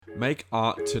Make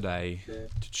art today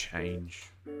to change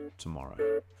tomorrow.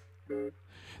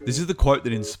 This is the quote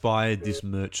that inspired this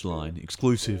merch line,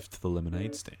 exclusive to the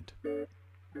Lemonade Stand.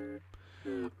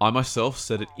 I myself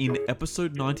said it in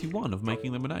episode 91 of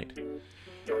Making Lemonade.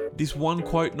 This one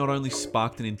quote not only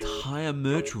sparked an entire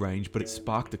merch range, but it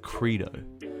sparked a credo,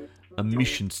 a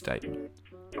mission statement,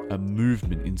 a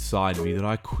movement inside me that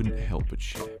I couldn't help but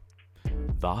share.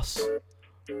 Thus,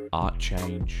 Art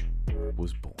Change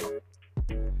was born.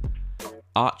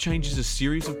 Art Change is a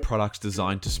series of products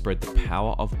designed to spread the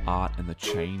power of art and the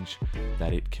change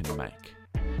that it can make.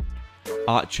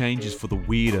 Art Change is for the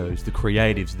weirdos, the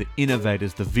creatives, the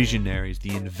innovators, the visionaries,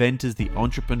 the inventors, the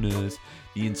entrepreneurs,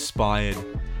 the inspired,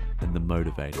 and the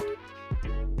motivated.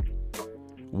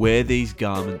 Wear these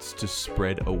garments to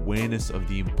spread awareness of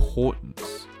the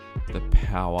importance, the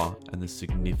power, and the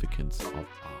significance of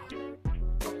art.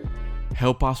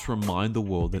 Help us remind the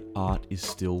world that art is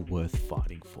still worth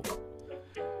fighting for.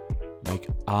 Make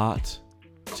art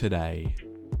today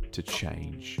to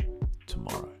change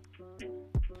tomorrow.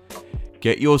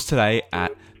 Get yours today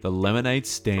at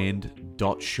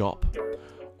thelemonadestand.shop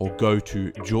or go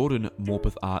to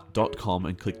jordanmorpethart.com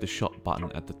and click the shop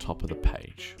button at the top of the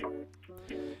page.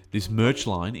 This merch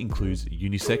line includes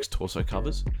unisex torso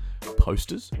covers,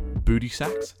 posters, booty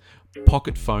sacks,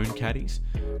 pocket phone caddies,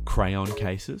 crayon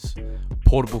cases,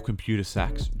 portable computer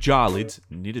sacks, jar lids,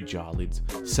 knitted jar lids,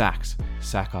 sacks,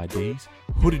 sack IDs,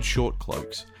 hooded short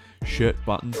cloaks, shirt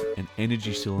buttons, and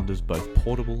energy cylinders, both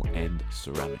portable and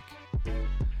ceramic.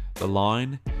 The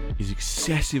line is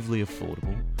excessively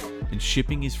affordable, and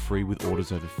shipping is free with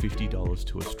orders over $50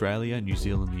 to Australia, New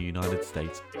Zealand, the United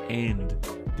States, and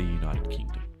the United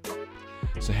Kingdom.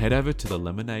 So head over to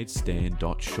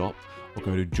thelemonadestand.shop or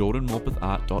go to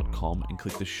jordanmorpethart.com and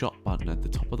click the shop button at the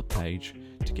top of the page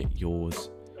to get yours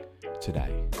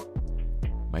today.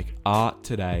 Make art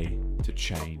today to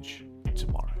change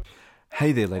tomorrow.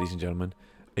 Hey there, ladies and gentlemen.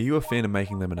 Are you a fan of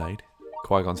Making Lemonade,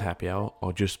 Qui-Gon's Happy Hour,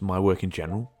 or just my work in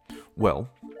general? Well,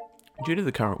 due to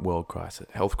the current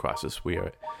health crisis, we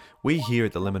here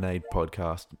at the Lemonade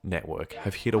Podcast Network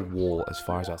have hit a wall as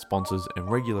far as our sponsors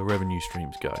and regular revenue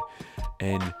streams go.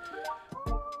 And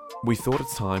we thought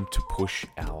it's time to push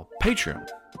our Patreon.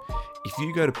 If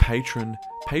you go to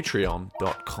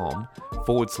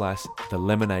patreon.com/The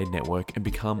Lemonade Network and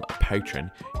become a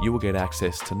patron, you will get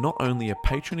access to not only a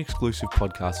patron-exclusive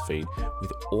podcast feed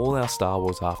with all our Star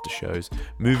Wars after shows,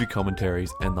 movie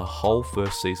commentaries, and the whole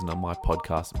first season of my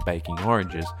podcast, Baking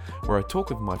Oranges, where I talk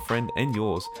with my friend and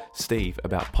yours, Steve,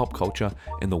 about pop culture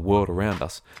and the world around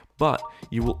us, but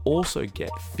you will also get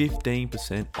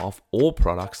 15% off all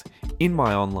products in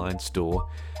my online store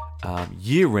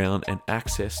year-round and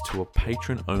access to a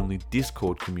patron-only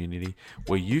Discord community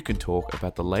where you can talk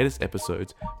about the latest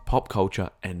episodes, pop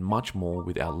culture, and much more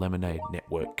with our Lemonade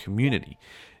Network community.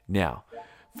 Now,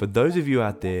 for those of you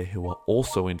out there who are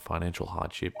also in financial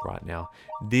hardship right now,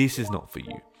 this is not for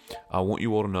you. I want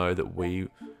you all to know that we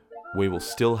will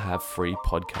still have free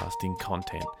podcasting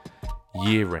content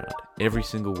year-round. Every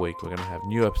single week, we're going to have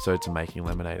new episodes of Making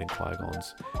Lemonade and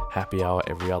Qui-Gon's Happy Hour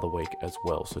every other week as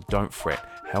well, so don't fret.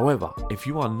 However, if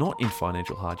you are not in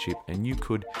financial hardship and you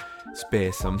could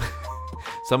spare some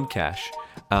cash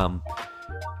and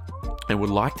would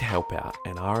like to help out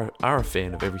and are a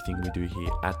fan of everything we do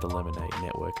here at the Lemonade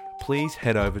Network, please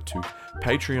head over to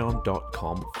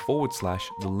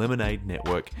patreon.com/The Lemonade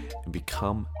Network and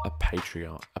become a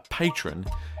patron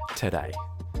today.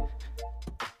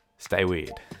 Stay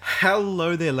weird.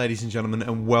 Hello there, ladies and gentlemen,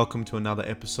 and welcome to another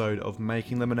episode of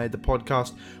Making Lemonade, the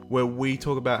podcast, where we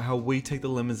talk about how we take the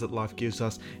lemons that life gives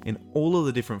us in all of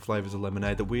the different flavors of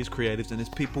lemonade that we as creatives and as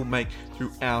people make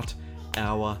throughout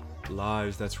our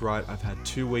lives. That's right, I've had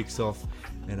 2 weeks off,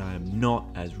 and I am not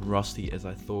as rusty as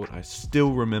I thought. I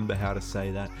still remember how to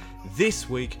say that. This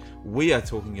week, we are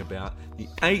talking about the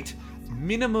 8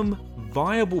 minimum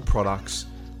viable products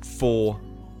for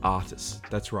artists.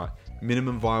 That's right.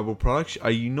 Minimum viable products. Are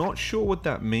you not sure what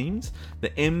that means? The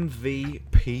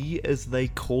MVP, as they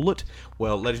call it.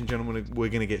 Well, ladies and gentlemen, we're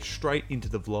going to get straight into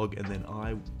the vlog, and then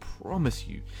I promise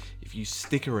you, if you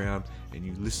stick around and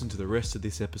you listen to the rest of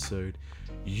this episode,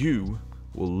 you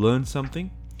will learn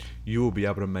something. You will be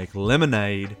able to make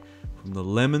lemonade from the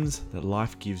lemons that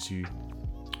life gives you,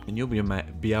 and you'll be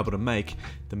able to make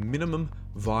the minimum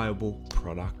viable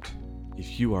product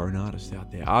if you are an artist out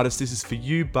there. Artists, this is for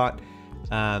you, but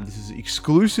this is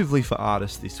exclusively for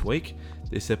artists this week,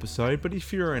 this episode. But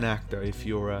if you're an actor, if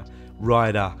you're a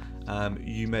writer,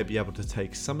 you may be able to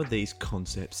take some of these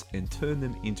concepts and turn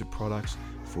them into products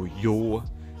for your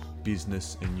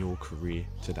business and your career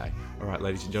today. All right,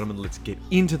 ladies and gentlemen, let's get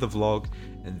into the vlog,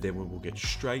 and then we will get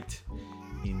straight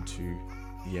into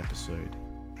the episode.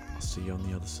 I'll see you on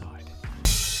the other side.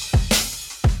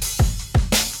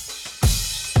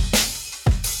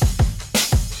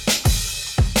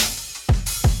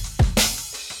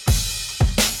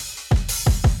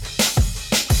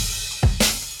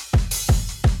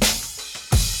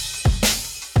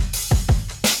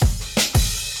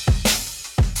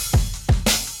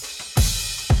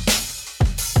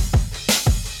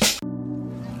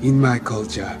 In my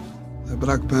culture, the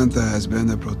Black Panther has been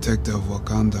the protector of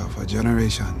Wakanda for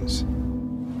generations.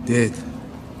 Death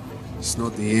is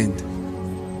not the end.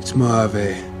 It's more of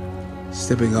a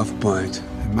stepping off point.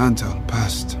 A mantle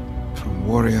passed from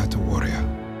warrior to warrior.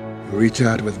 You reach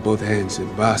out with both hands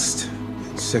in Bast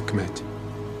and Sekhmet.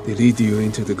 They lead you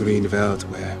into the green veldt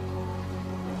where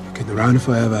you can run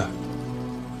forever.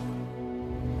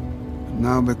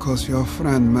 Now because your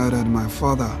friend murdered my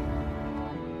father,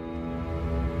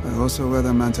 I also wear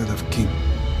the mantle of king.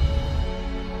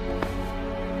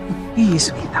 He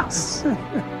is with us.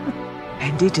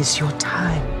 And it is your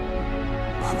time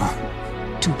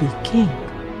Baba, to be king.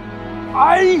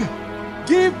 I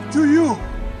give to you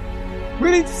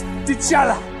Prince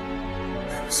T'Challa.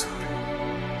 I'm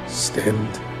sorry.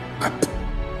 Stand up.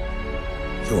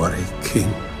 You are a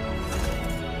king.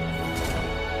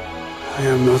 I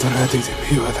am not ready to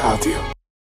be without you.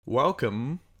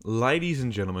 Welcome, ladies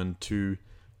and gentlemen, to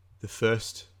the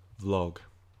first vlog.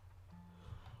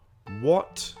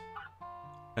 What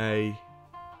a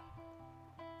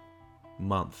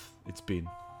month it's been.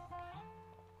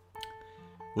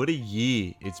 What a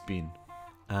year it's been.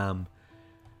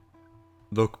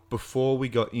 Look, before we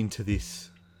get into this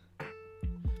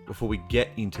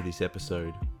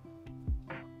episode,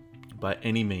 by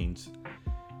any means,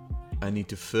 I need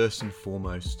to first and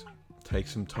foremost take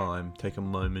a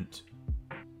moment,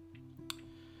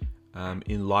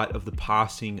 in light of the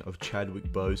passing of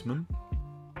Chadwick Boseman,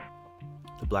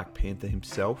 the Black Panther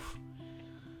himself,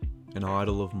 an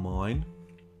idol of mine.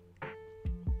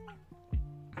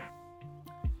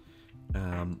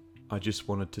 I just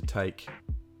wanted to take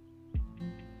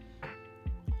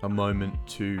a moment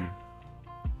to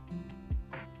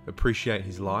appreciate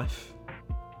his life,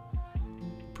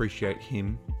 appreciate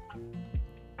him,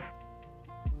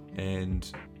 and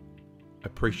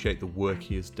appreciate the work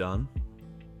he has done.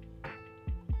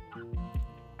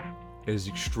 It is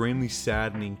extremely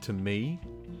saddening to me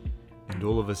and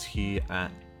all of us here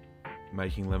at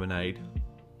Making Lemonade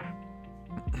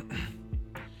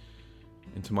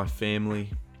and to my family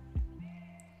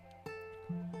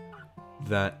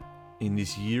that in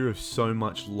this year of so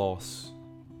much loss,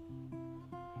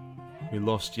 we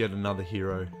lost yet another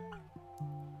hero,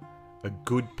 a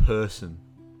good person,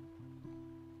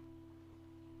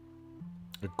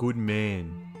 a good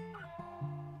man,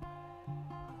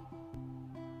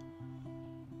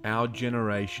 our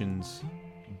generation's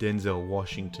Denzel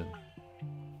Washington.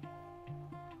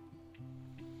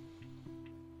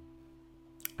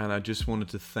 And I just wanted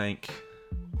to thank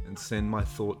and send my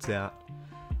thoughts out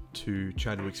to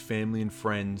Chadwick's family and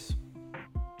friends,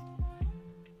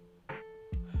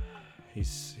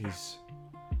 his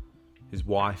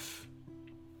wife.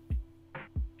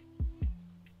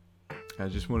 I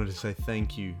just wanted to say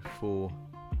thank you for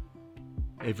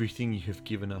everything you have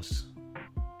given us.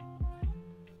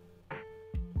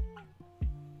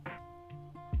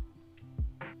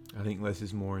 I think less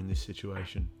is more in this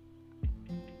situation.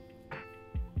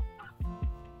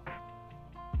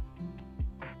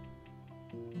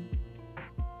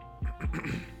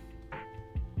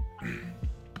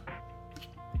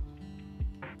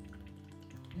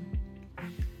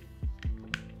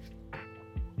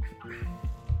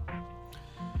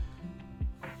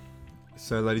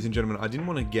 So, ladies and gentlemen, I didn't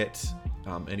want to get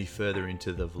any further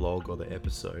into the vlog or the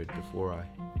episode before I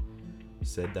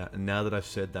said that. And now that I've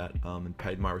said that and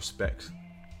paid my respects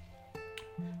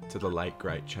to the late,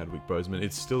 great Chadwick Boseman,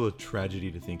 it's still a tragedy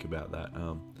to think about that.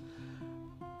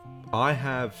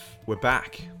 We're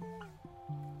back.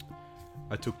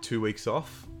 I took 2 weeks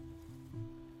off.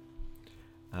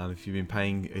 If you've been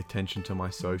paying attention to my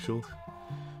socials,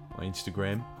 my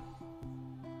Instagram,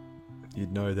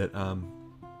 you'd know that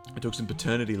I took some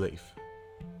paternity leave.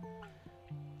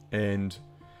 And,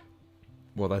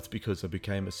 well, that's because I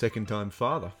became a second-time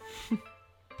father.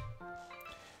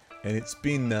 And it's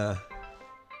been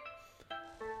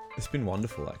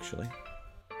wonderful, actually,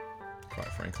 quite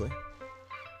frankly.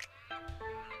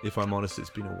 If I'm honest, it's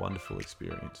been a wonderful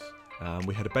experience.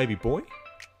 We had a baby boy.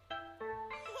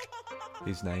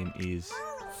 His name is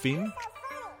Finn.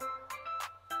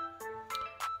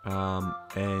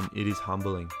 And it is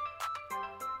humbling.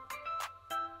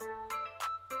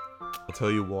 tell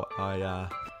you what, I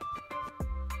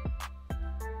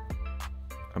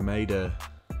made a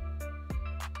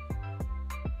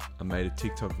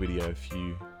TikTok video a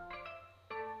few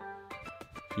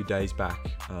days back,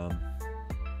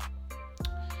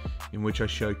 in which I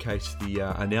showcased the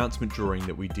announcement drawing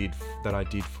that I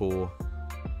did for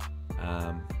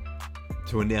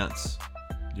to announce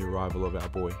the arrival of our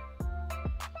boy.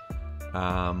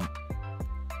 And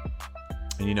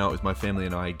it was my family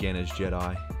and I again as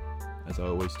Jedi, as I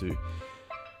always do.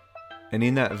 And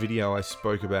in that video, I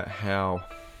spoke about how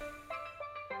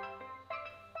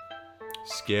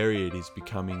scary it is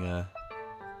becoming a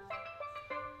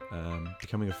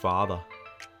father.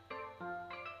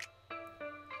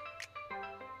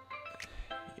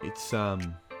 It's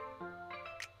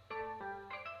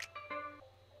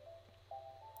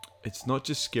not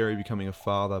just scary becoming a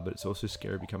father, but it's also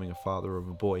scary becoming a father of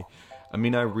a boy. I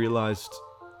mean, I realized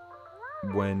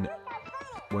when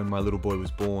my little boy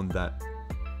was born that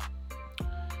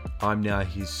I'm now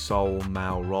his sole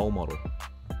male role model.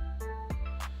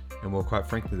 And well, quite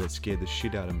frankly, that scared the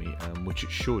shit out of me, which it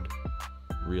should.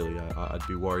 Really, I'd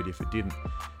be worried if it didn't.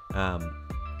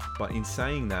 But in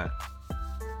saying that,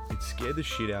 it scared the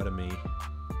shit out of me,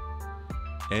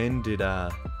 and it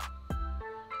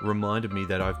reminded me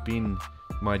that I've been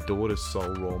my daughter's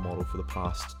sole role model for the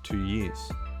past 2 years.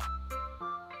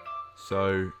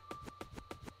 So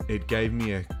it gave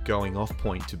me a going off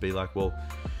point to be like, well,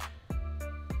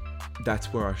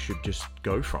 that's where I should just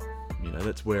go from.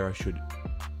 That's where I should.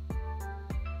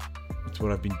 That's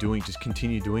what I've been doing. Just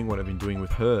continue doing what I've been doing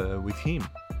with her, with him,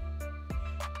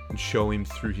 and show him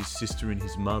through his sister and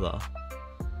his mother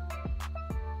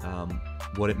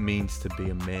what it means to be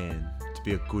a man, to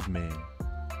be a good man.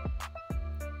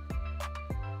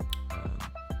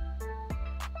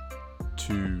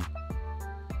 To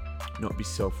not be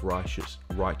self-righteous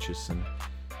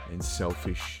and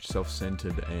selfish,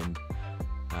 self-centered, and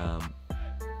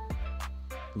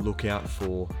look out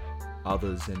for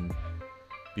others and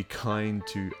be kind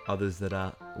to others that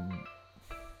are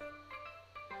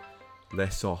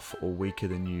less off or weaker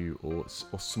than you or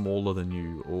smaller than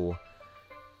you, or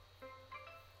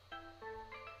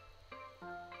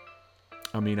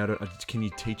can you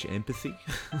teach empathy?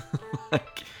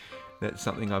 Like, that's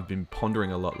something I've been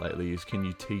pondering a lot lately, is can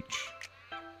you teach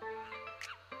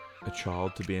a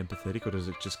child to be empathetic, or does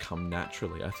it just come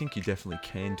naturally? I think you definitely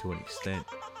can to an extent.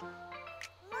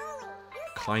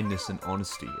 Kindness and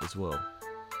honesty as well.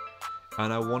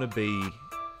 And I want to be,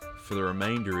 for the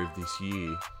remainder of this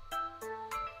year,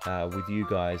 with you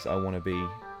guys, I want to be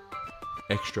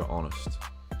extra honest.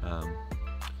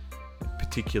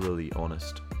 Particularly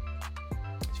honest.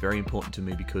 It's very important to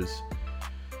me because,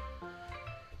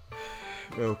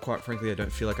 well, quite frankly, I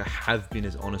don't feel like I have been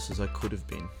as honest as I could have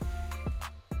been.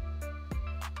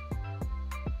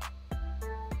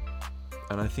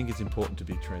 And I think it's important to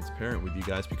be transparent with you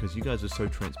guys, because you guys are so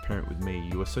transparent with me.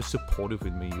 You are so supportive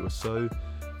with me. You are so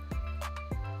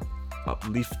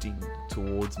uplifting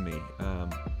towards me.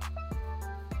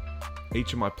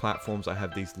 Each of my platforms, I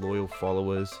have these loyal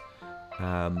followers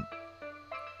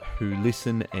who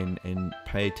listen and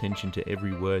pay attention to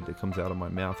every word that comes out of my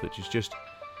mouth, which is just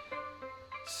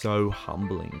so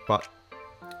humbling. But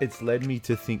it's led me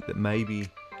to think that maybe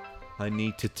I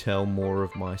need to tell more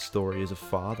of my story as a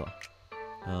father.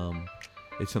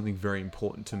 It's something very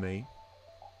important to me.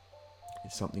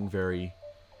 It's something very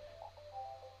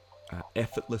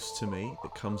effortless to me,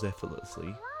 that comes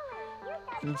effortlessly.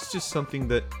 And it's just something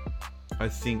that I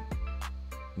think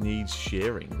needs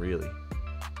sharing, really.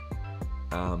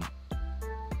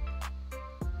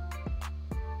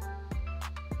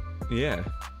 Yeah.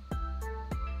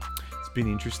 It's been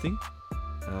interesting.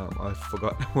 I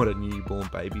forgot what a newborn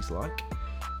baby's like,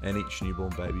 and each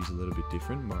newborn baby's a little bit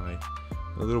different. My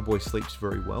little boy sleeps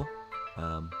very well.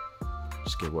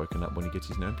 Just get woken up when he gets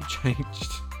his nappy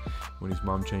changed. When his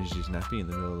mum changes his nappy in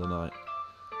the middle of the night.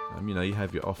 You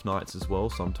have your off nights as well.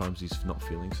 Sometimes he's not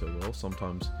feeling so well.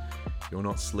 Sometimes you're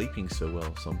not sleeping so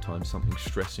well. Sometimes something's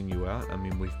stressing you out.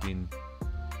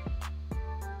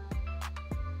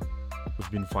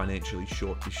 We've been financially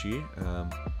short this year.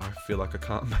 I feel like I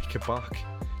can't make a buck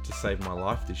to save my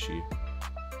life this year.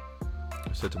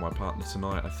 I said to my partner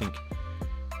tonight, I think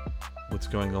what's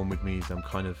going on with me is I've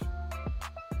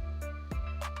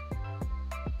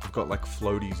got like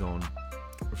floaties on,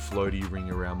 a floaty ring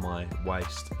around my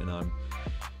waist, and I'm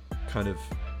kind of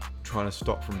trying to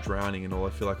stop from drowning, and all I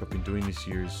feel like I've been doing this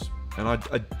year is, and I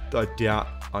doubt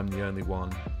I'm the only one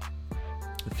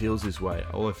that feels this way.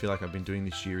 All I feel like I've been doing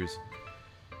this year is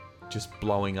just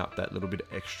blowing up that little bit of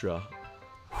extra,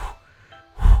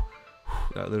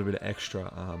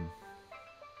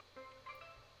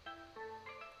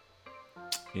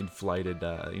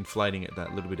 inflating it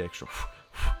that little bit extra.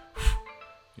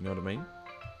 You know what I mean?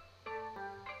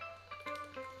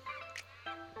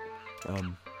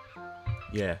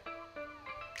 Yeah.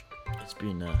 It's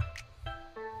been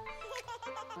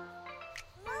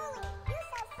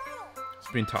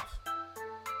tough.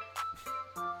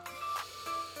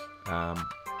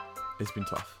 It's been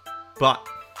tough. But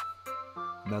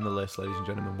nonetheless, ladies and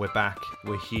gentlemen, we're back.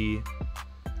 We're here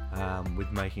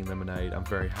with Making Lemonade. I'm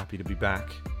very happy to be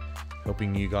back,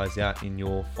 helping you guys out in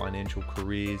your financial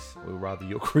careers, or rather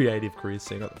your creative careers.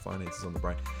 So I got the finances on the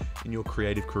brain. In your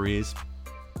creative careers.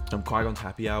 Qui-Gon's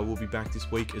Happy Hour will be back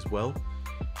this week as well.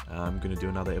 I'm going to do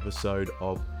another episode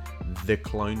of The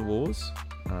Clone Wars.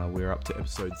 We're up to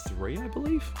episode 3, I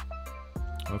believe,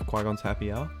 of Qui-Gon's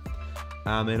Happy Hour.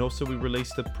 And also we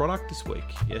released a product this week.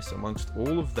 Yes, amongst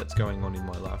all of that's going on in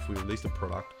my life, we released a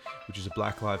product, which is a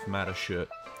Black Lives Matter shirt.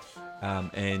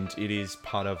 And it is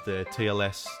part of the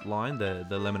TLS line, the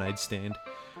Lemonade Stand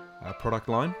product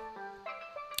line.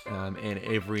 And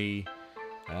every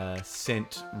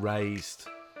cent raised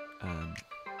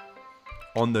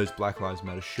on those Black Lives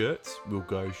Matter shirts will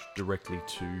go directly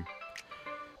to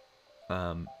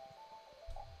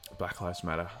Black Lives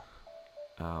Matter.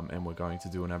 And we're going to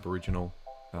do an Aboriginal,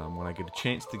 when I get a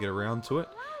chance to get around to it,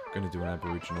 I'm going to do an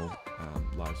Aboriginal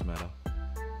Lives Matter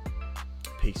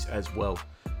piece as well,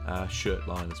 shirt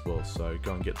line as well. So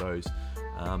go and get those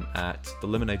at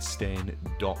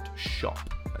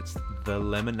thelemonadestand.shop. That's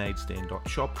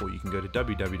thelemonadestand.shop, or you can go to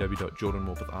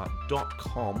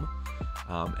www.jordanmorpethart.com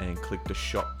and click the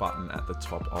shop button at the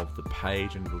top of the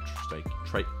page, and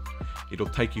it'll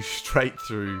take you straight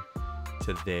through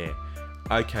to there.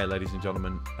 Okay, ladies and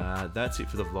gentlemen, that's it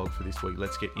for the vlog for this week.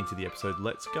 Let's get into the episode.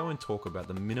 Let's go and talk about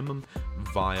the minimum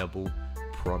viable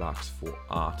products for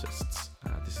artists.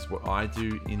 This is what I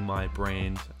do in my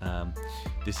brand.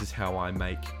 This is how I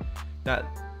make that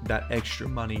extra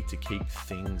money to keep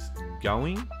things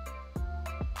going.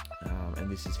 And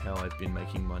this is how I've been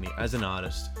making money as an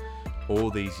artist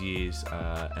all these years,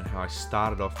 and how I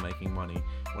started off making money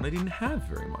when I didn't have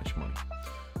very much money.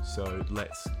 So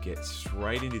let's get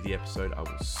straight into the episode. I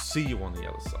will see you on the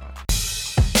other side.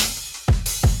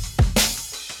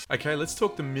 Okay, let's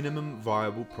talk the minimum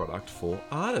viable product for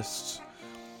artists.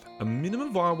 A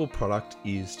minimum viable product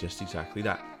is just exactly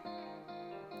that.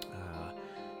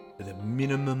 The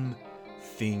minimum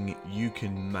thing you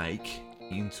can make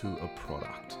into a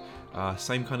product.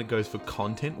 Same kind of goes for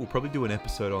content. We'll probably do an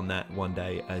episode on that one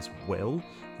day as well.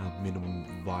 Minimum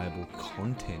viable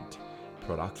content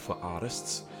product for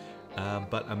artists.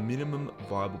 But a minimum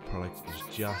viable product is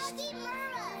just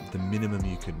the minimum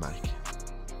you could make.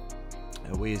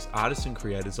 Now, we as artists and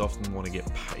creators often want to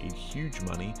get paid huge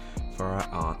money for our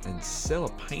art and sell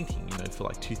a painting, for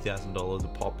like $2,000 a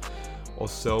pop, or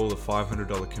sell the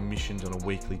 $500 commissions on a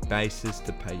weekly basis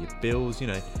to pay your bills.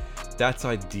 That's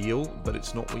ideal, but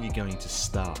it's not where you're going to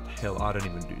start. Hell, I don't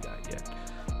even do that yet.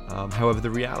 However, the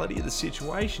reality of the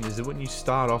situation is that when you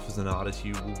start off as an artist,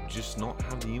 you will just not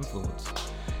have the influence,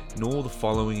 nor the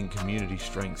following and community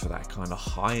strength for that kind of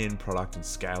high-end product and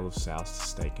scale of sales to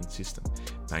stay consistent.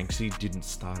 Banksy didn't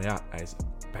start out as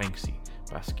Banksy.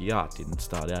 Basquiat didn't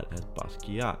start out as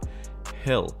Basquiat.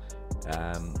 Hell,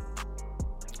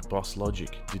 Boss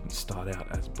Logic didn't start out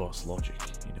as Boss Logic.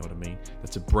 You know what I mean?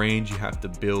 That's a brand you have to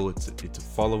build. It's a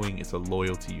following. It's a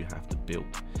loyalty you have to build.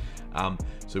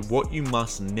 So what you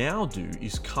must now do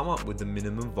is come up with the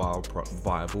minimum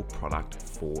viable product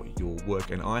for your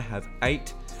work. And I have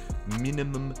 8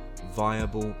 minimum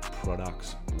viable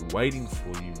products waiting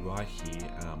for you right here.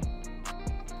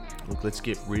 Look, let's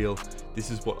get real.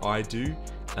 This is what I do.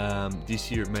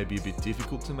 This year it may be a bit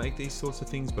difficult to make these sorts of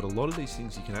things, but a lot of these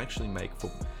things you can actually make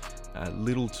for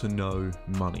little to no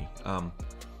money.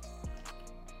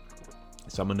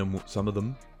 Some of them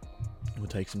will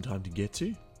take some time to get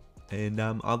to, and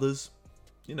others,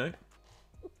 you'll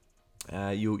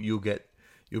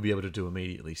be able to do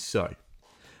immediately. So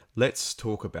let's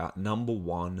talk about number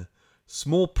 1,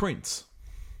 small prints,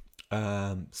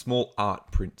 small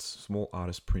art prints, small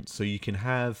artist prints. So you can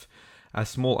have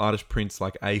small artist prints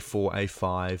like A4,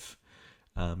 A5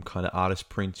 kind of artist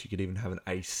prints. You could even have an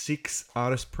A6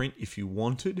 artist print if you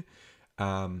wanted.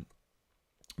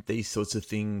 These sorts of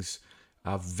things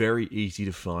are very easy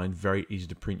to find, very easy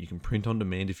to print. You can print on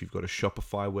demand if you've got a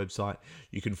Shopify website.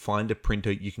 You can find a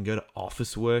printer. You can go to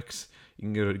Officeworks.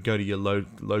 You can go to your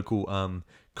local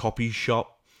copy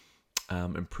shop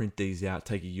and print these out.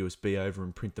 Take a USB over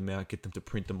and print them out. Get them to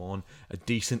print them on a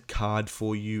decent card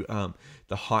for you.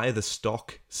 The higher the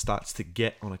stock starts to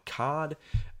get on a card,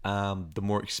 the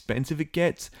more expensive it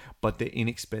gets. But they're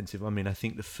inexpensive. I mean, I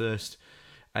think the first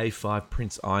A5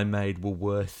 prints I made were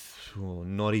worth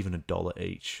not even $1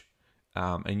 each.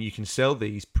 And you can sell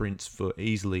these prints for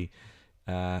easily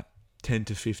 $10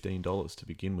 to $15 to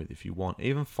begin with if you want.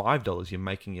 Even $5, you're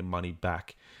making your money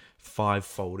back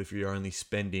fivefold if you're only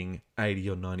spending 80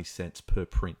 or 90 cents per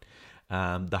print.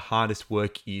 The hardest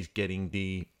work is getting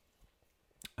the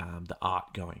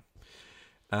art going.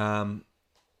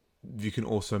 You can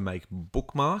also make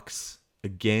bookmarks.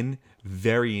 Again,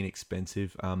 very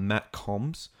inexpensive. Matt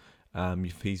Combs,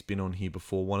 if he's been on here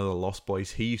before, one of the Lost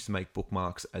Boys, he used to make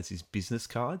bookmarks as his business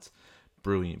cards.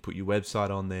 Brilliant. Put your website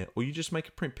on there, or you just make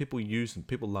a print. People use them.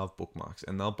 People love bookmarks,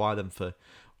 and they'll buy them for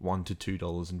 $1 to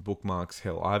 $2. And bookmarks,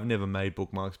 hell, I've never made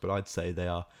bookmarks, but I'd say they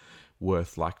are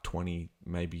worth like 20,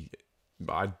 maybe.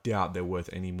 I doubt they're worth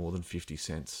any more than 50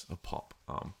 cents a pop.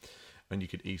 And you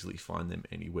could easily find them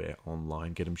anywhere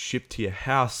online. Get them shipped to your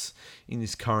house in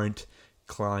this current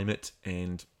climate.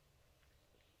 And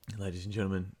ladies and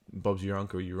gentlemen, Bob's your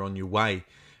uncle. You're on your way.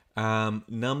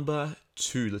 Number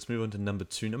 2. Let's move on to number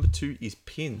 2. Number 2 is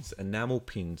pins, enamel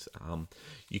pins.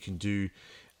 You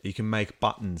can make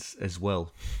buttons as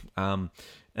well.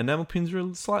 Enamel pins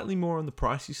are slightly more on the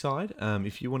pricey side.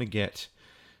 If you want to get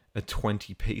a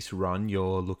 20-piece run,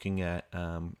 you're looking at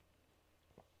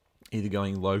either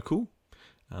going local.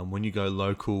 When you go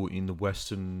local in the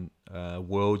Western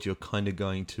world, you're kind of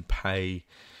going to pay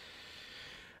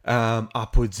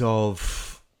upwards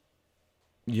of,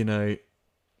 maybe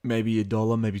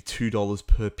 $1, maybe $2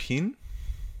 per pin,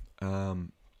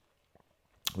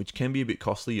 which can be a bit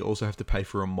costly. You also have to pay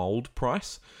for a mold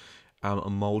price. A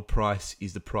mold price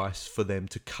is the price for them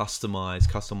to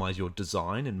customize your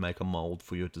design and make a mold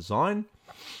for your design.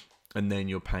 And then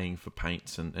you're paying for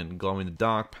paints and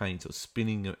glow-in-the-dark paints or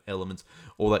spinning elements,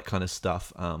 all that kind of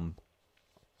stuff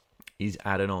is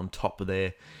added on top of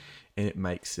there, and it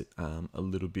makes it a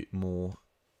little bit more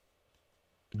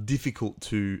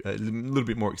difficult a little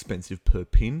bit more expensive per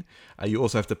pin. You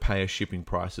also have to pay a shipping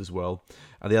price as well.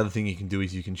 The other thing you can do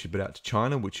is you can ship it out to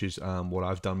China, which is what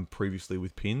I've done previously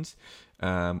with pins,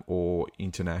 or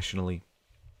internationally.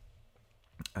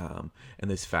 And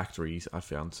there's factories. I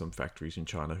found some factories in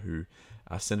China who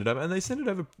send it over, and they send it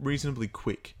over reasonably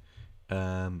quick.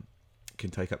 Can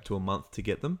take up to a month to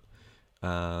get them.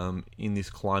 In this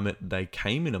climate, they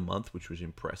came in a month, which was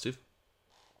impressive.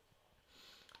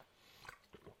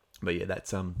 But yeah, that's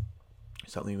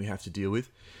something we have to deal with.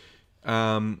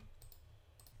 Now,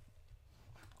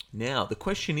 the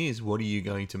question is, what are you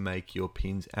going to make your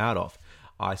pins out of?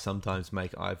 I've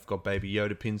got Baby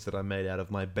Yoda pins that I made out of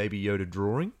my Baby Yoda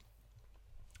drawing.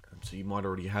 So you might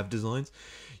already have designs.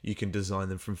 You can design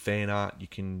them from fan art. You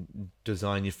can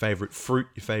design your favorite fruit,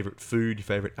 your favorite food, your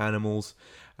favorite animals.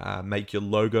 Make your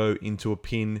logo into a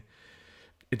pin.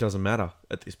 It doesn't matter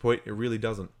at this point. It really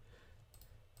doesn't.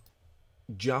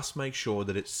 Just make sure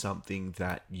that it's something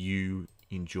that you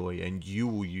enjoy and you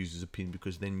will use as a pin,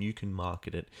 because then you can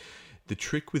market it. The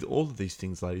trick with all of these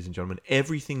things, ladies and gentlemen,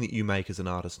 everything that you make as an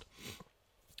artist,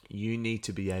 you need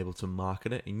to be able to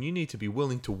market it, and you need to be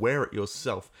willing to wear it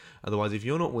yourself. Otherwise, if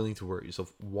you're not willing to wear it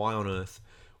yourself, why on earth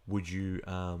would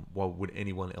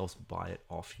anyone else buy it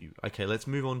off you? Okay, let's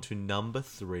move on to number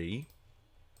 3.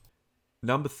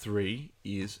 Number 3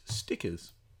 is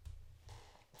stickers.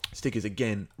 Stickers,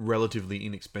 again, relatively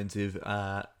inexpensive,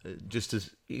 just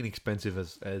as inexpensive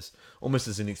as almost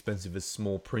as inexpensive as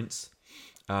small prints.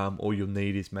 All you'll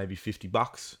need is maybe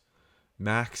 $50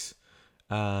 max.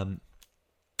 I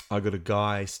got a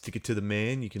guy, Sticker to the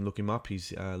Man. You can look him up.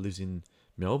 He's lives in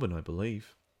Melbourne, I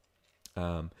believe,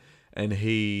 and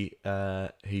he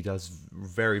does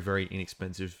very, very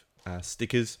inexpensive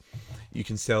stickers. You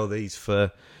can sell these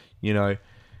for,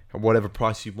 whatever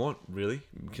price you want, really.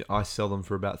 I sell them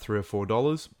for about $3 or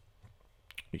 $4.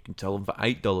 You can sell them for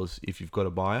 $8 if you've got a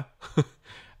buyer.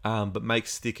 But make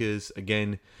stickers,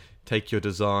 again, take your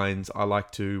designs. I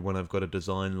like to, when I've got a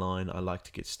design line, I like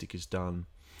to get stickers done.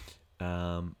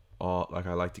 I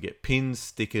like to get pins,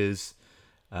 stickers,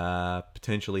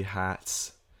 potentially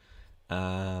hats.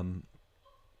 I'm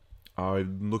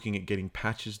looking at getting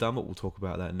patches done, but we'll talk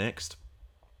about that next.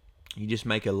 You just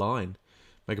make a line.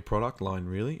 Make a product line,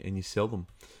 really, and you sell them.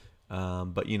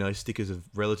 But, stickers are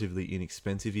relatively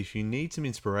inexpensive. If you need some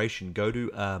inspiration, go to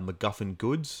MacGuffin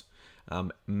Goods.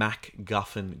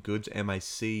 MacGuffin Goods,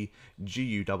 MacGuffin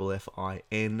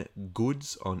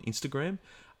Goods on Instagram.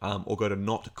 Or go to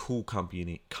Not Cool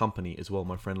Company as well.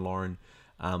 My friend Lauren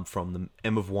from the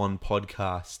M of One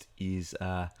podcast is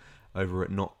over at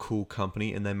Not Cool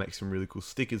Company, and they make some really cool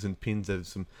stickers and pins.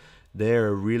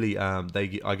 They're really I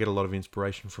get a lot of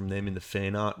inspiration from them in the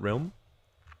fan art realm.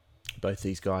 Both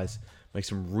these guys make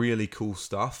some really cool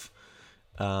stuff.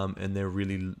 and they're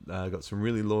really got some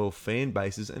really loyal fan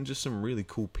bases and just some really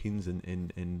cool pins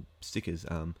and stickers.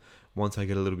 Once I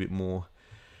get a little bit more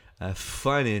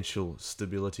financial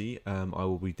stability, I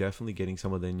will be definitely getting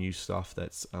some of their new stuff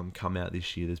that's come out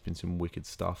this year. There's been some wicked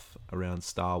stuff around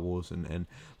Star Wars and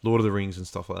Lord of the Rings and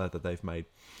stuff like that they've made.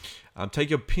 Take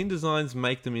your pin designs,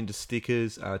 make them into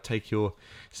stickers. Take your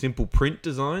simple print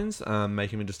designs, make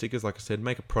them into stickers. Like I said,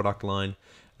 make a product line.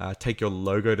 Take your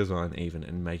logo design even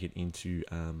and make it into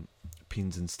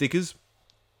pins and stickers.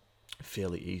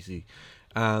 Fairly easy.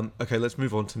 Okay, let's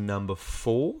move on to number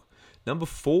 4. Number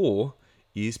 4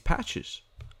 is patches.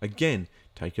 Again,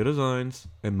 take your designs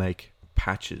and make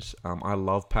patches. I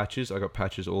love patches. I got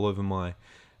patches all over my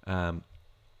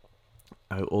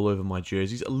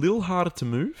jerseys. A little harder to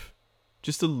move,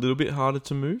 just a little bit harder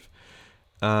to move,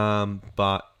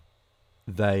 but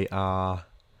they are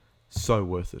so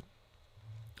worth it.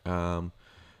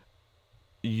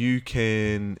 You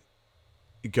can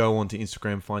go onto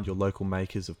Instagram, find your local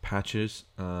makers of patches.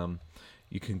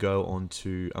 You can go on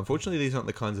to... Unfortunately, these aren't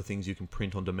the kinds of things you can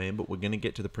print on demand, but we're going to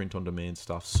get to the print on demand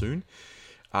stuff soon.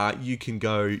 You can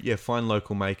go, find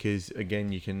local makers.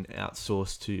 Again, you can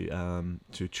outsource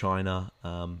to China.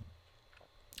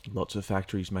 Lots of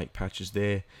factories make patches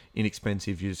there.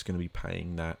 Inexpensive. You're just going to be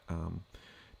paying that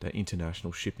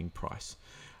international shipping price.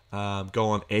 Go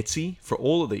on Etsy. For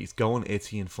all of these, go on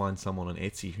Etsy and find someone on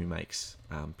Etsy who makes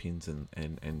pins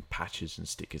and patches and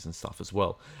stickers and stuff as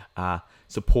well.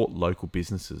 Support local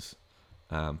businesses.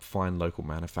 Find local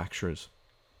manufacturers.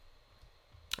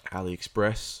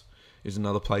 AliExpress is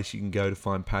another place you can go to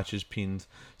find patches, pins,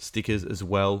 stickers as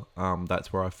well.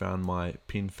 That's where I found my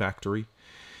pin factory.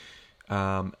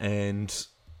 And,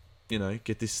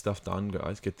 get this stuff done,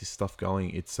 guys. Get this stuff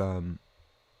going. It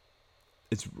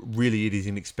is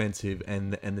inexpensive,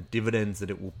 and the dividends that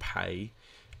it will pay,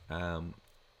 and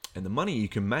the money you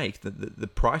can make, the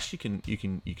price you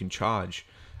can charge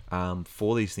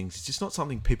for these things, it's just not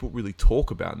something people really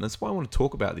talk about, and that's why I want to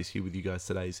talk about this here with you guys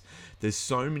today. There's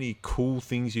so many cool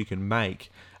things you can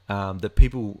make that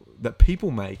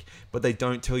people make, but they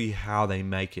don't tell you how they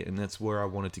make it, and that's where I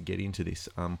wanted to get into this.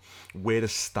 Where to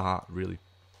start, really.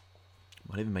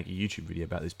 Might even make a YouTube video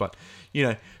about this, but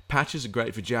patches are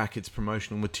great for jackets,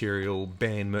 promotional material,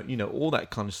 band, all that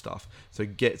kind of stuff. So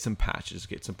get some patches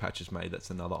made. That's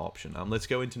another option. Let's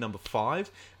go into number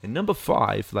 5, and number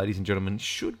 5, ladies and gentlemen,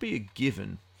 should be a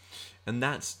given, and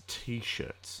that's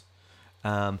t-shirts.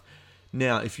 Now,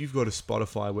 if you've got a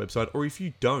Spotify website, or if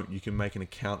you don't, you can make an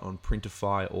account on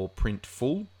Printify or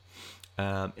Printful,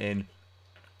 and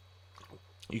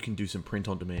you can do some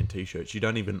print-on-demand t-shirts. I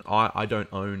don't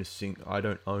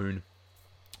own,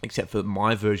 except for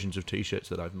my versions of t-shirts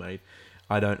that I've made,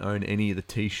 I don't own any of the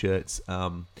t-shirts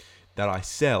that I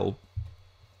sell.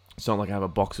 It's not like I have a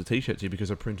box of t-shirts here because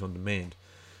I print on demand.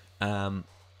 And,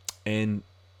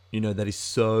 that is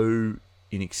so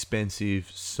inexpensive,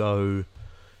 so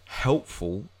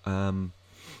helpful to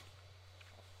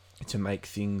make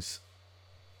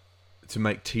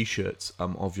t-shirts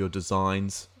of your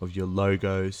designs, of your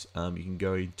logos. You can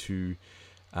go into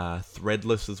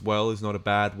Threadless as well, is not a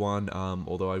bad one,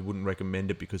 although I wouldn't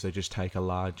recommend it because they just take a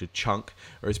larger chunk.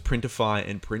 Whereas Printify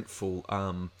and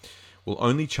Printful will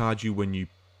only charge you when you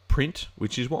print,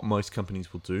 which is what most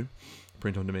companies will do.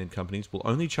 Print-on-demand companies will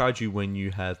only charge you when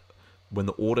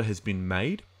the order has been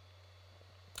made.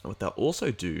 What they'll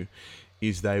also do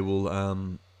is they will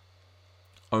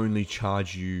only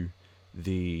charge you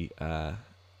the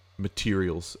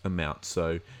materials amount,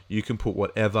 so you can put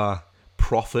whatever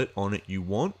profit on it you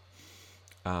want,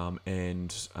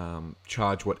 and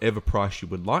charge whatever price you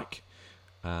would like,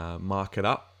 mark it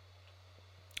up,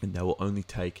 and they will only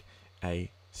take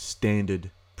a standard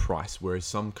price. Whereas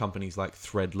some companies like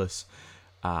Threadless,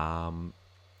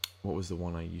 what was the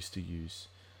one I used to use,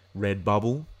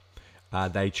 Redbubble,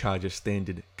 they charge a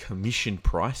standard commission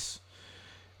price,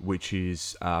 which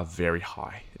is very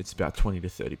high. It's about 20 to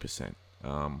 30%.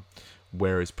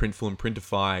 Whereas Printful and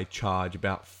Printify charge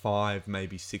about $5,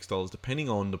 maybe $6, depending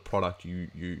on the product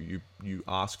you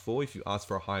ask for. If you ask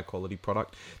for a higher quality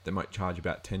product, they might charge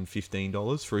about $10,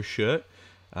 $15 for a shirt,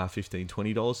 $15,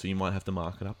 $20. So you might have to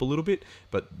mark it up a little bit.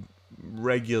 But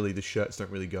regularly, the shirts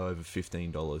don't really go over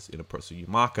 $15 in a price. So you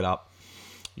mark it up.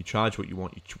 You charge what you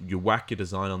want. You whack your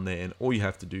design on there, and all you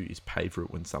have to do is pay for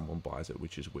it when someone buys it,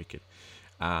 which is wicked.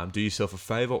 Do yourself a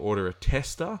favor, order a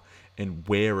tester, and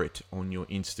wear it on your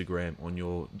Instagram, on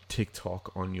your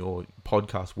TikTok, on your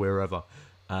podcast, wherever.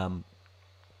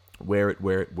 Wear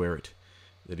it.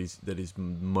 That is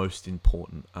most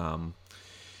important.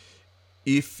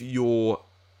 If you're...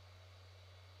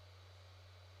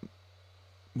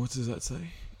 What does that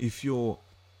say? If you're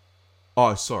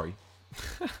Oh, sorry.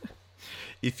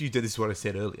 This is what I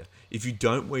said earlier. If you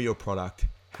don't wear your product,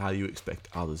 how do you expect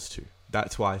others to?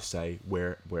 That's why I say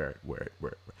wear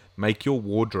it. Make your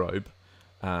wardrobe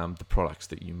the products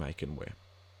that you make and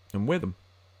wear them.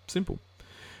 Simple.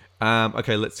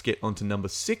 Okay, let's get on to number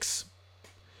 6.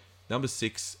 Number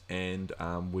 6, and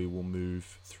we will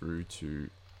move through to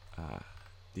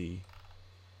the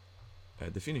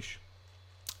finish.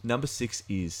 Number 6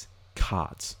 is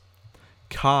cards.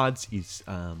 Cards is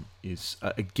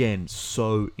again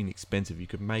so inexpensive. You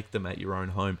could make them at your own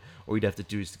home. All you'd have to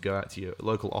do is to go out to your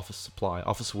local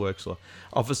Officeworks or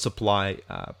office supply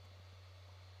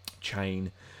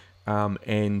chain,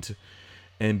 and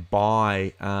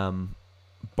buy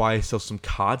yourself some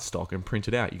card stock and print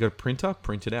it out. You got a printer?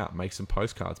 Print it out. Make some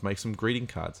postcards. Make some greeting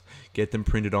cards. Get them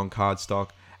printed on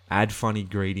cardstock. Add funny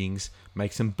greetings.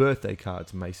 Make some birthday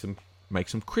cards. Make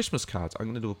some Christmas cards. I'm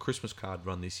going to do a Christmas card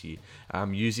run this year.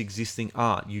 Use existing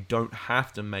art. You don't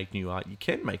have to make new art. You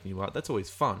can make new art. That's always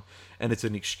fun. And it's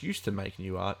an excuse to make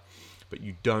new art. But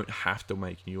you don't have to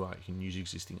make new art. You can use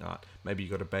existing art. Maybe you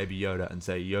got a Baby Yoda and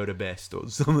say Yoda best or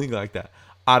something like that.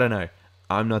 I don't know.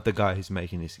 I'm not the guy who's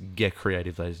making this. Get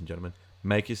creative, ladies and gentlemen.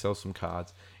 Make yourself some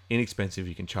cards. Inexpensive.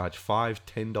 You can charge $5,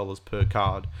 $10 per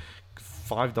card.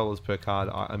 $5 per card.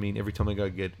 I mean, every time I go to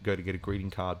get a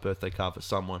greeting card, birthday card for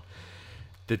someone,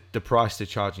 the price they're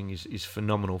charging is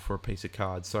phenomenal for a piece of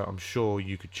card. So I'm sure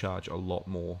you could charge a lot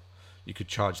more. You could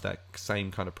charge that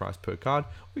same kind of price per card,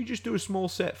 or you just do a small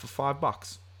set for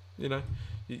 $5. You know,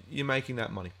 you're making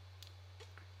that money.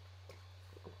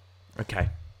 Okay.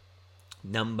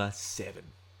 Number 7.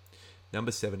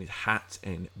 Number 7 is hats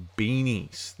and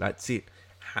beanies. That's it.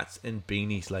 Hats and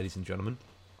beanies, ladies and gentlemen.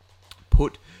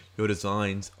 Put your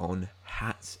designs on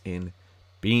hats and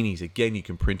beanies. Again, you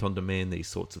can print on demand these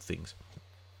sorts of things.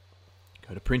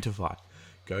 Go to Printify.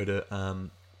 Go to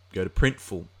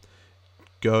Printful.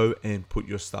 Go and put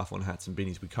your stuff on hats and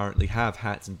beanies. We currently have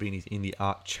hats and beanies in the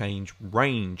Art Change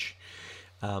range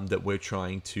that we're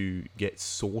trying to get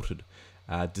sorted.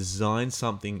 Design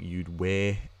something you'd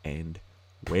wear and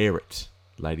wear it,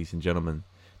 ladies and gentlemen.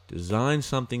 Design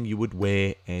something you would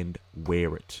wear and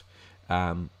wear it.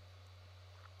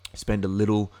 Spend a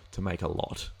little to make a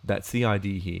lot. That's the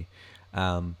idea here.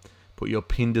 Put your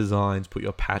pin designs, put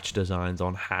your patch designs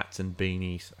on hats and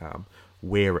beanies.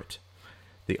 Wear it.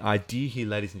 The idea here,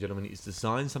 ladies and gentlemen, is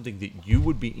design something that you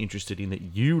would be interested in, that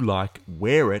you like.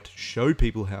 Wear it. Show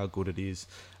people how good it is.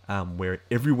 Wear it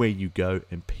everywhere you go,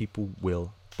 and people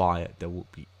will buy it. They will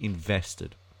be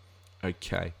invested.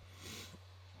 Okay.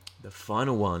 The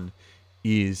final one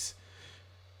is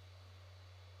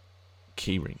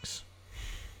keyrings.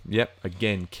 Yep,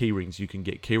 again, keyrings. You can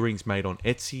get keyrings made on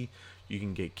Etsy. You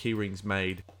can get keyrings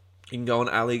made. You can go on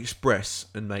AliExpress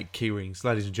and make keyrings.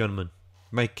 Ladies and gentlemen,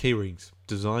 make keyrings.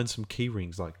 Design some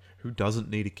keyrings. Like, who doesn't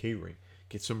need a keyring?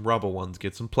 Get some rubber ones.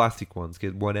 Get some plastic ones.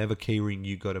 Get whatever keyring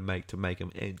you got to make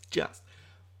them. And just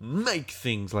make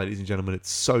things, ladies and gentlemen. It's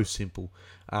so simple.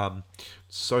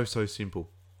 So simple.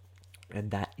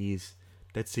 And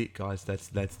that's it, guys.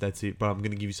 That's it. But I'm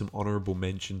going to give you some honorable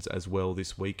mentions as well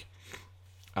this week.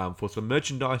 For some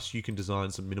merchandise, you can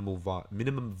design some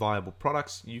minimum viable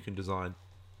products you can design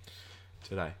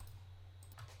today.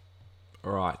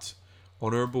 All right.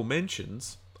 Honorable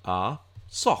mentions are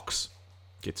socks.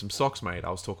 Get some socks made. I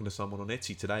was talking to someone on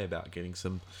Etsy today about getting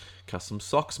some custom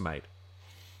socks made.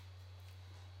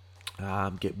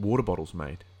 Get water bottles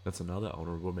made. That's another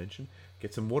honorable mention.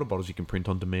 Get some water bottles. You can print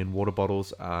on demand water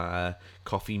bottles,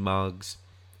 coffee mugs,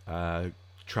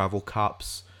 travel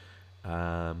cups.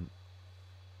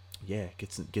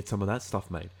 Get some of that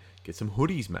stuff made. Get some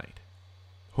hoodies made.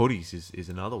 Hoodies is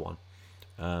another one.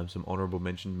 Some honorable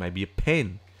mention. Maybe a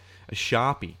pen, a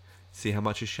Sharpie. See how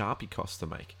much a Sharpie costs to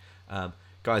make.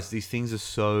 Guys, these things are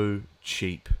so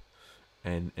cheap,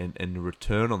 and the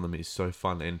return on them is so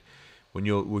fun. And when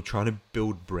we're trying to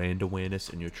build brand awareness,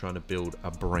 and you're trying to build a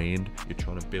brand, you're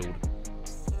trying to build,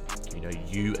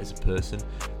 you as a person.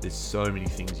 There's so many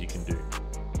things you can do.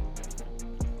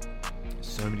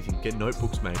 So many things. Get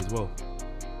notebooks made as well.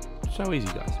 So easy,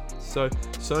 guys. So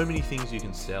many things you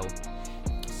can sell,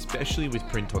 especially with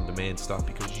print on demand stuff,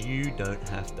 because you don't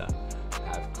have to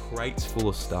have crates full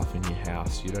of stuff in your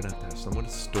house. You don't have to have someone to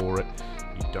store it.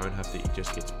 You don't have to. It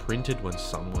just gets printed when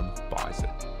someone buys it,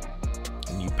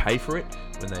 and you pay for it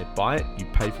when they buy it. You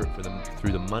pay for it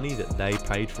through the money that they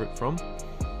paid for it from,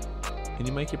 and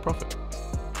you make your profit.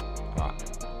 All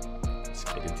right, let's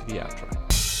get into the outro.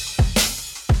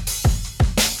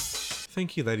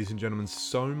 Thank you, ladies and gentlemen,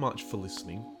 so much for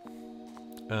listening.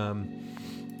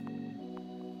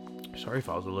 Sorry if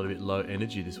I was a little bit low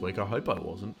energy this week. I hope I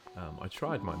wasn't. I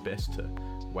tried my best to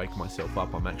wake myself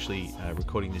up. I'm actually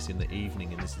recording this in the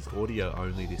evening, and this is audio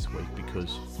only this week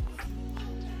because,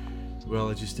 well,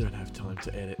 I just don't have time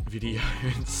to edit video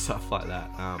and stuff like that.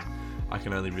 I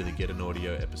can only really get an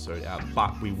audio episode out,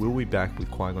 but we will be back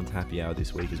with Qui-Gon's Happy Hour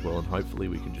this week as well, and hopefully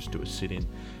we can just do a sit-in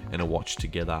and a watch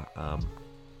together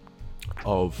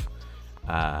of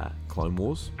Clone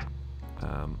Wars.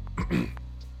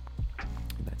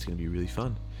 That's going to be really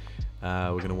fun.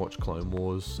 We're going to watch Clone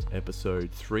Wars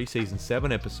episode 3, season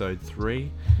 7, episode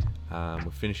 3. We're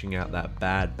finishing out that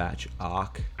Bad Batch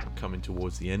arc, coming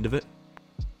towards the end of it.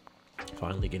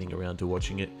 Finally getting around to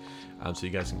watching it. So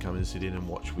you guys can come and sit in and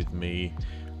watch with me.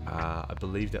 I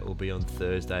believe that will be on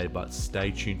Thursday, but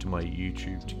stay tuned to my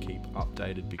YouTube to keep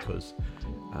updated because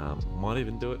might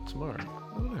even do it tomorrow.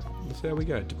 I don't know. We'll see how we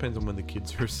go. It depends on when the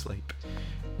kids are asleep.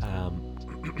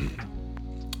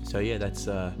 So yeah, that's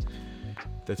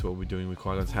what we're doing with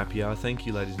Qui-Gon's Happy Hour. Thank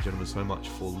you, ladies and gentlemen, so much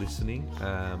for listening.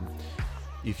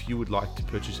 If you would like to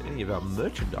purchase any of our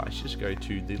merchandise, just go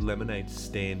to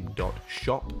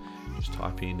thelemonadestand.shop. Just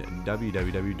type in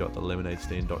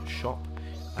www.thelemonadestand.shop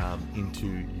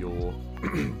into your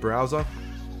browser,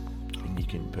 and you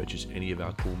can purchase any of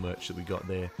our cool merch that we got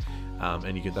there.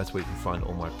 And that's where you can find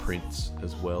all my prints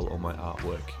as well, all my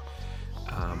artwork.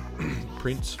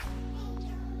 Prints.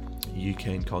 You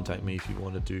can contact me if you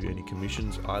want to do any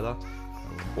commissions either.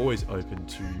 I'm always open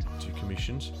to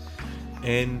commissions.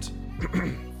 And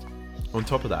on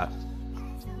top of that,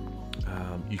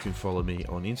 you can follow me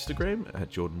on Instagram at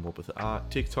Jordan Morpeth Art,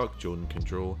 TikTok, Jordan Can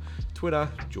Draw, Twitter,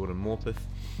 Jordan Morpeth,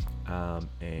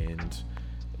 and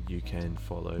you can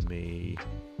follow me,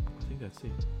 I think that's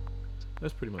it.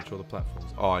 That's pretty much all the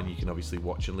platforms. Oh, and you can obviously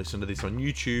watch and listen to this on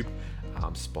YouTube,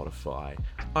 Spotify,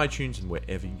 iTunes, and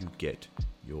wherever you get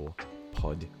your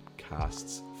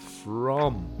podcasts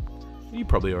from. You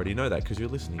probably already know that because you're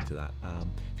listening to that. If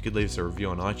you could leave us a review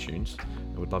on iTunes,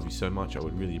 I would love you so much. I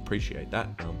would really appreciate that.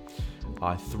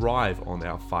 I thrive on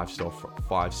our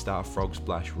 5-star Frog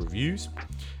Splash reviews.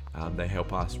 They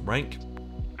help us rank.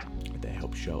 They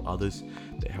help show others.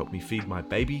 They help me feed my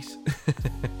babies.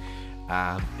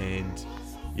 And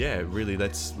yeah, really,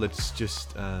 let's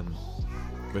just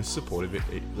we're supportive.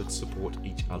 Let's support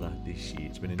each other this year.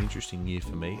 It's been an interesting year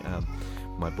for me.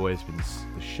 My boy has been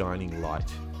the shining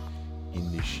light in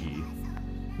this year.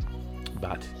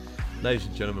 But, ladies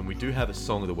and gentlemen, we do have a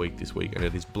song of the week this week, and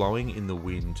it is Blowing in the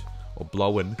Wind, or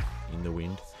Blowin' in the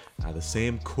Wind, the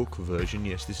Sam Cooke version.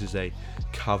 Yes, this is a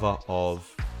cover of...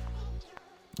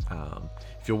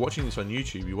 if you're watching this on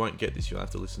YouTube, you won't get this. You'll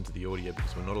have to listen to the audio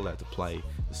because we're not allowed to play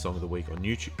the song of the week on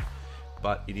YouTube.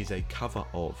 But it is a cover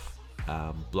of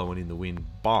Blowing in the Wind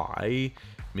by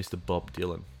Mr. Bob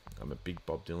Dylan. I'm a big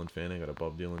Bob Dylan fan. I got a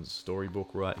Bob Dylan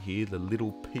storybook right here, The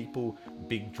Little People,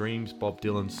 Big Dreams, Bob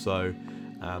Dylan. So,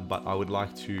 but I would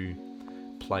like to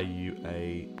play you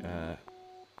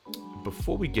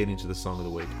before we get into the song of the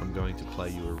week, I'm going to play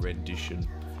you a rendition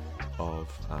of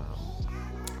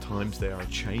Times They Are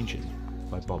Changing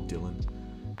by Bob Dylan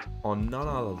on none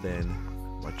other than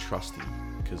my trusty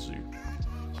kazoo.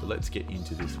 So let's get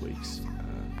into this week's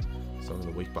song of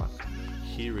the week. But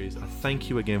here is a thank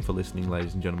you again for listening,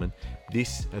 ladies and gentlemen.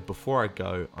 This before I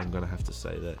go, I'm gonna have to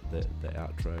say the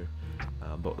outro,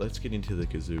 but let's get into the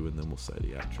kazoo and then we'll say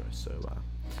the outro. So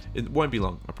it won't be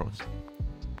long, I promise.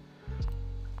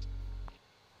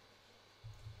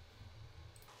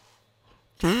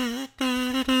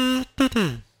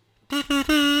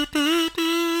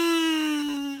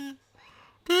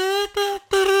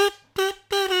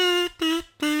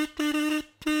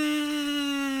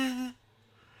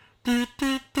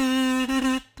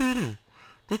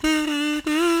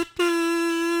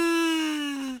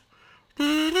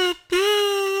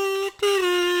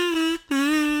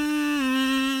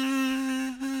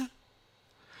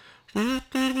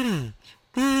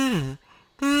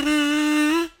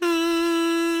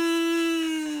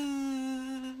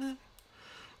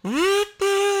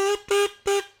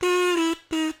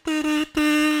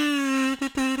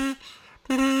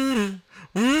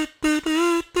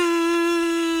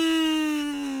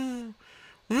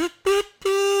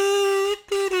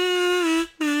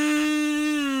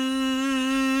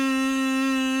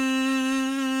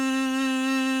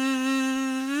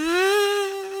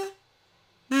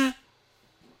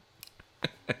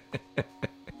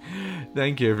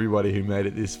 Thank you, everybody who made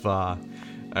it this far.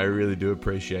 I really do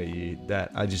appreciate you.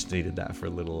 I just needed that for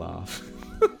a little laugh.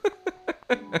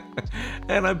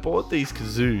 And I bought these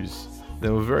kazoos. They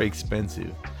were very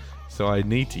expensive, so I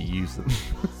need to use them.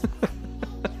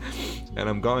 And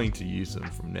I'm going to use them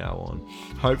from now on.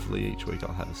 Hopefully each week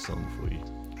I'll have a song for you.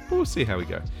 we'll see how we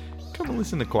go. Come and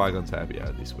listen to Qui-Gon's Happy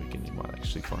Hour this week and you might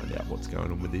actually find out what's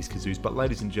going on with these kazoos. But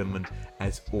ladies and gentlemen,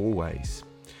 as always,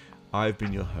 I've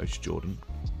been your host, Jordan.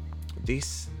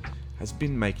 This has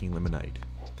been Making Lemonade.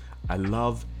 I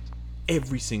love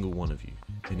every single one of you.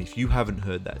 And if you haven't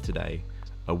heard that today,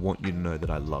 I want you to know that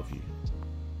I love you.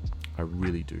 I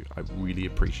really do. I really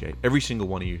appreciate every single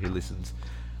one of you who listens.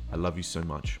 I love you so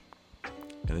much.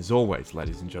 And as always,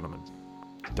 ladies and gentlemen,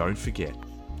 don't forget,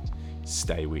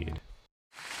 stay weird.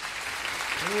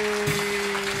 Amen.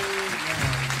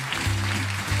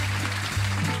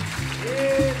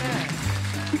 Amen.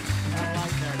 I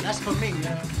like that. That's for me,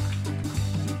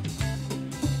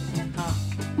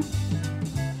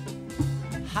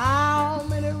 How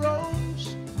many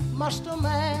roads must a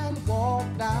man walk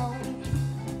down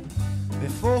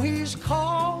before he's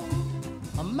called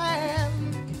a man?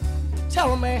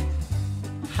 Tell me,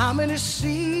 how many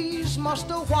seas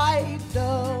must a white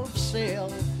dove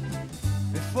sail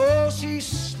before she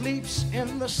sleeps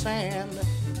in the sand?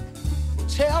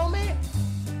 Tell me,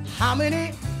 how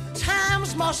many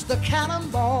times must the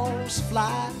cannonballs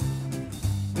fly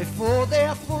before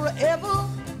they're forever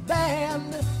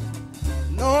banned?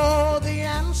 No, the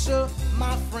answer,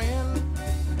 my friend,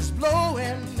 is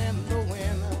blowing in the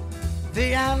wind.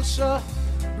 The answer,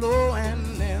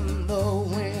 blowing in the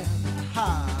wind.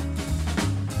 Ha.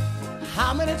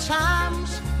 How many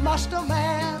times must a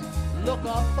man look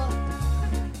up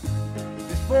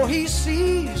before he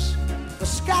sees the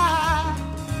sky?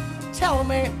 Tell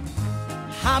me,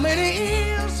 how many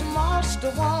ears must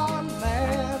one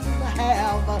man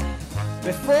have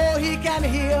before he can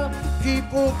hear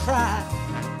people cry?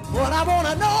 What I want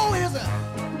to know is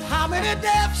how many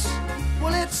deaths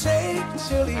will it take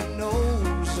till he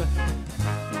knows?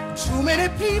 Too many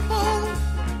people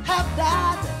have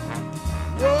died.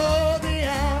 Oh, the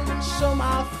answer,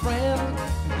 my friend,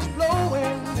 is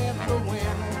blowing in the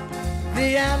wind.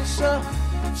 The answer,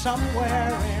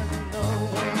 somewhere in the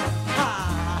wind.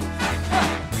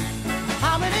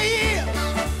 How many years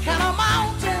can a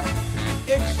mountain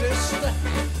exist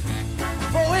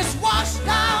before it's washed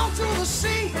down to the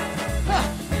sea?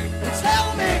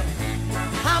 Tell me,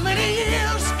 how many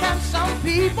years can some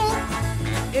people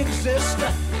exist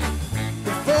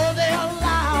before they're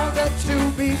allowed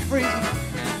to be free?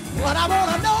 What I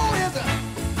want to know is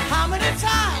how many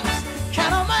times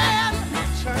can a man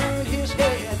turn his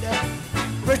head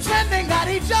pretending that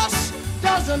he just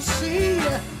doesn't see?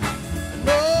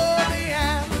 No, the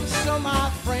answer, my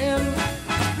friend,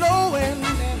 is blowing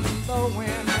in the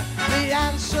wind. The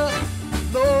answer,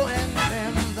 blowing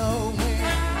in the wind.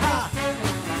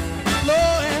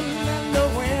 Blowing in the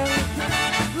wind,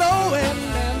 blowing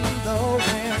in the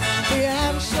wind. The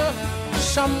answer,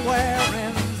 somewhere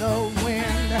in the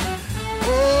wind.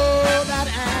 Oh, that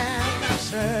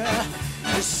answer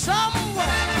is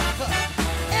somewhere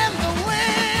in the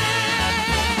wind.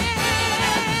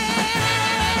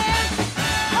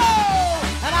 Oh,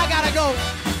 and I gotta go.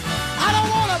 I don't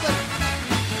wanna, but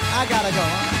I gotta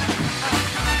go.